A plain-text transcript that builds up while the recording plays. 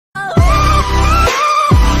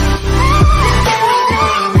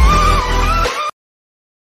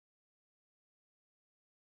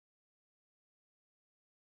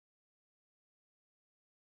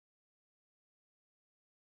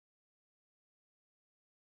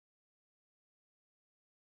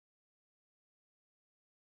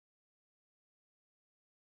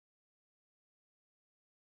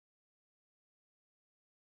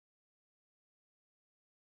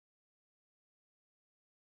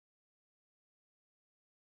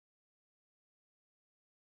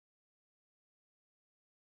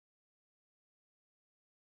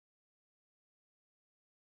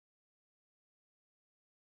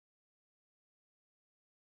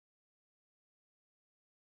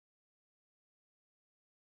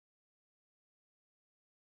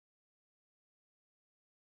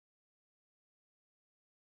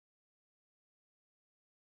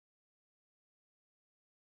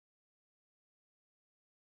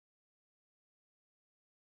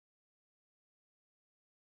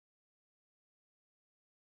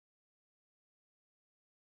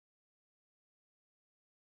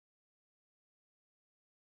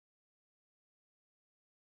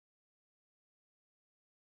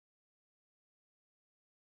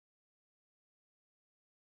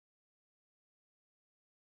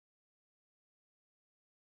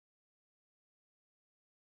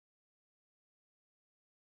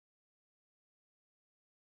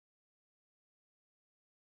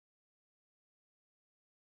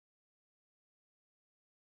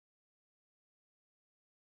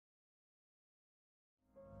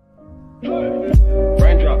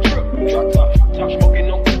Raindrop, drop top, top smoking,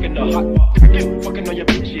 no cooking the hot pot. Fucking on your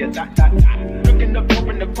bitch, yeah, that. Looking up,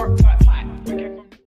 open the park pot.